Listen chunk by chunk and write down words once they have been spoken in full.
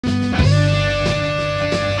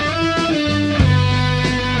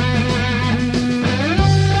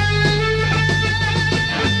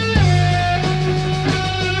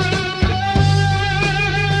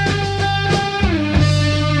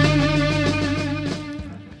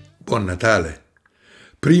Buon Natale!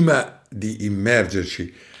 Prima di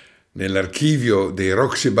immergerci nell'archivio dei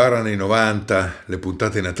Roxy Bar anni 90, le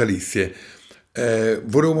puntate natalizie,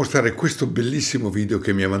 volevo mostrare questo bellissimo video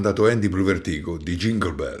che mi ha mandato Andy Blue Vertigo di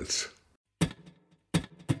Jingle Bells.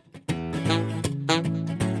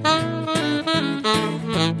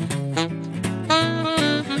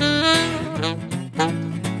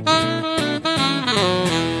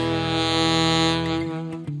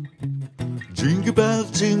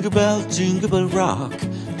 Jingle bell rock,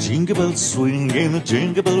 jingle bell swing in a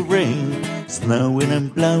jingle bell ring, snowing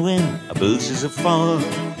and blowing, bushes of fun.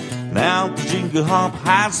 Now the jingle hop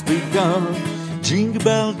has begun. Jingle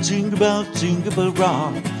bell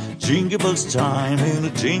rock, jingle bells chime in a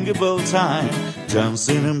jingle bell time,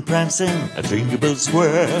 dancing and prancing a jingle bell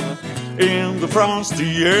square. In the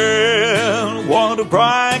frosty air, what a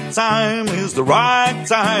bright time is the right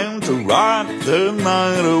time to rock the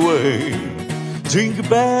night away. Jingle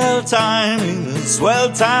bell time is a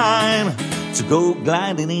swell time to go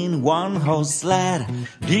gliding in one-horse sled.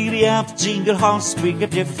 Giddy up, jingle horse, pick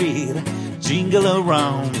up your feet, jingle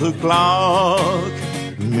around the clock.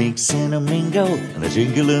 Mix and a mingle and a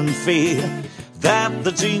jingling feet, that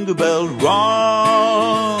the jingle bell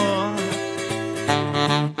rock.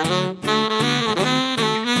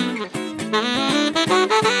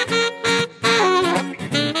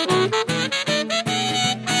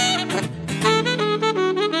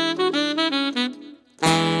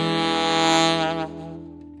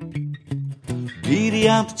 Giddy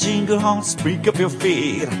up, jingle horse, pick up your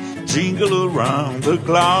feet, jingle around the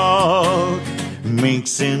clock.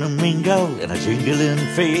 Mix and a mingle and a jingling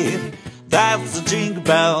feet, that's the jingle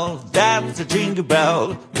bell, that's the jingle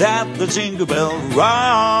bell, that's the jingle bell rock.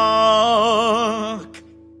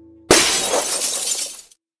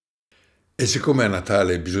 E siccome a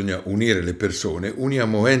Natale bisogna unire le persone,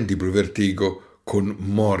 uniamo Andy Blue Vertigo con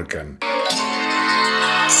Morgan.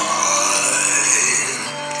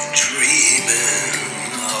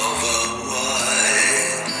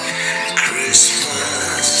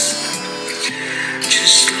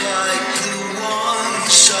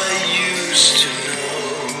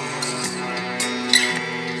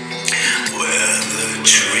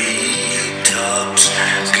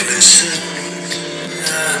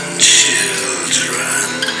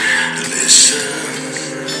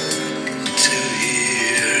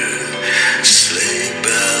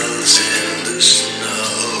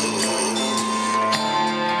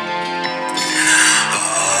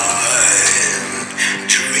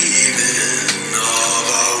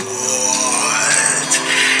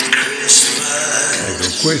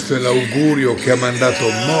 Questo è l'augurio che ha mandato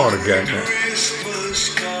Morgan.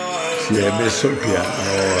 Si è messo al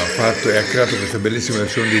piano, ha fatto e ha creato questa bellissima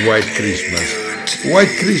versione di White Christmas.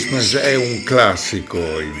 White Christmas è un classico,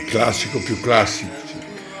 il classico più classico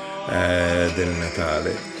del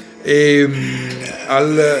Natale. E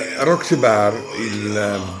al Roxy Bar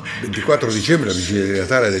il 24 dicembre, la vigilia di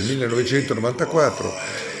Natale del 1994,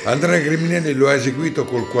 Andrea Griminelli lo ha eseguito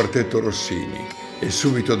col Quartetto Rossini e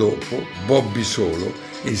subito dopo Bobby solo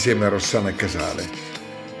insieme a Rossana Casale.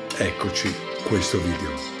 Eccoci questo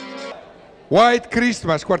video. White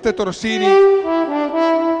Christmas, Quartetto Rossini.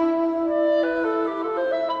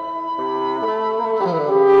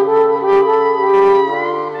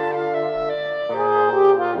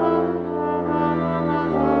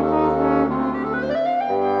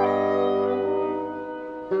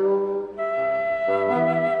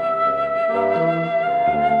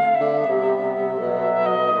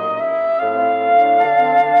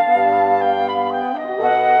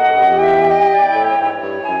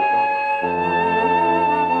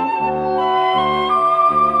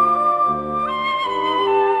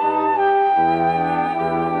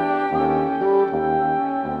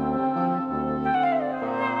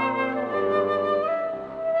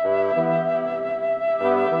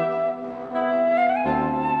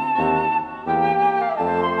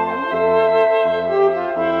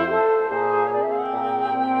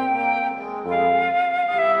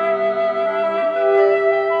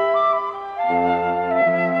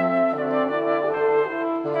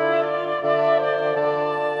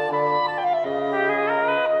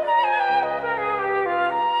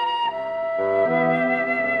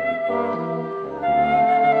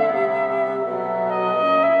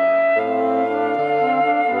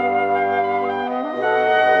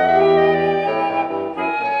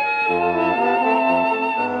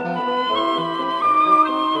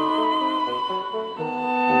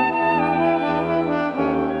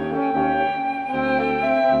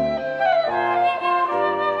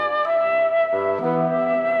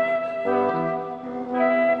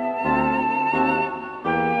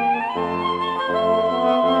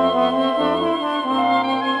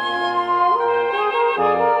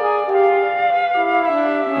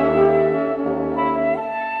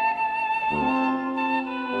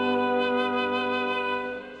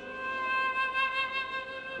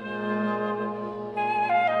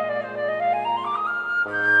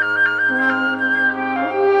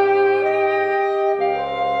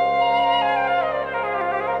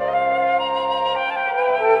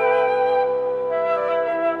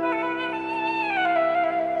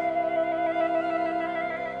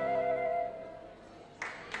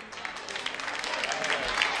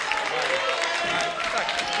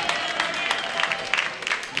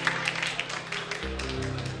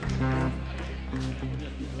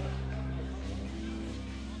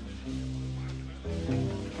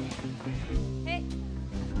 Hey.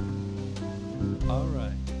 All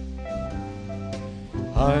right.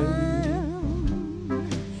 I'm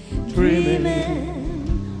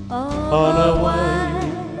dreaming on a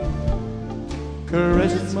white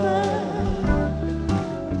Christmas,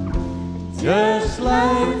 just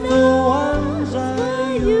like the ones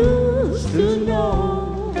I used to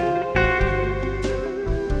know,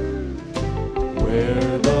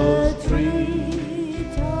 where the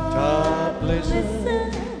treetop listen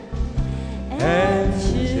and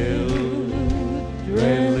children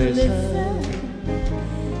listen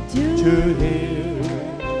to hear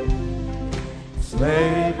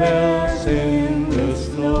sleigh bells in the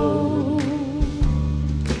snow.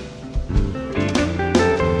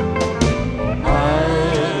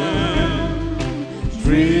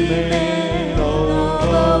 Dreaming of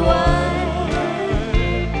a white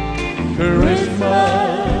Christmas,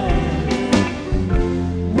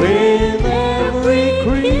 with every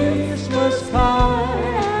Christmas card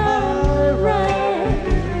I write.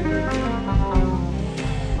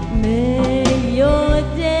 May your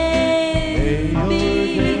day be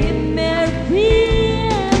merry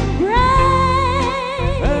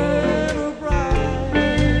and bright,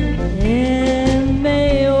 and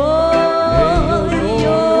may all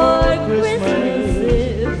your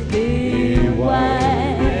Christmases be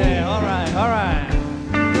white. Yeah, all right, all right.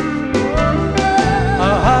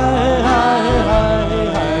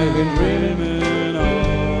 I've been dreaming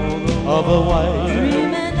of a white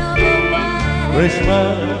Dreaming of a white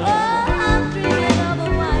Christmas, Oh, I'm dreaming of a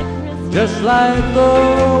white Christmas, just like the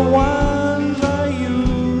ones I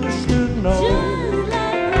used to know, just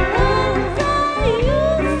like the ones I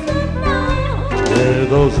used to know. where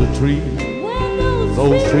those trees, When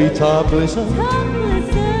those treetop listen, come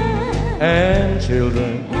listen, and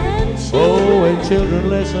children, and oh, and children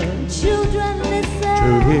listen children listen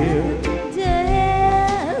to hear to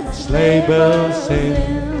hear sleigh bells sing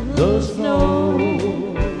in the snow.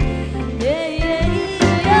 Yeah, yeah,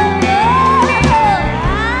 yeah.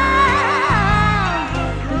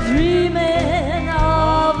 I'm dreaming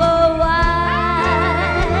of a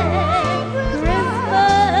white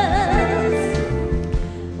Christmas,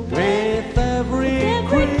 With every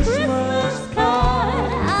Christmas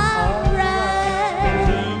card I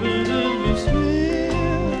write.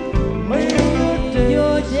 May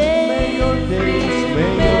Your days be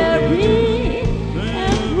merry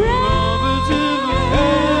and bright,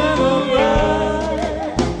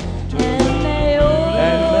 and may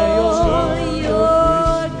all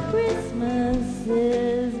your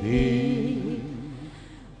Christmases be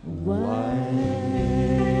white.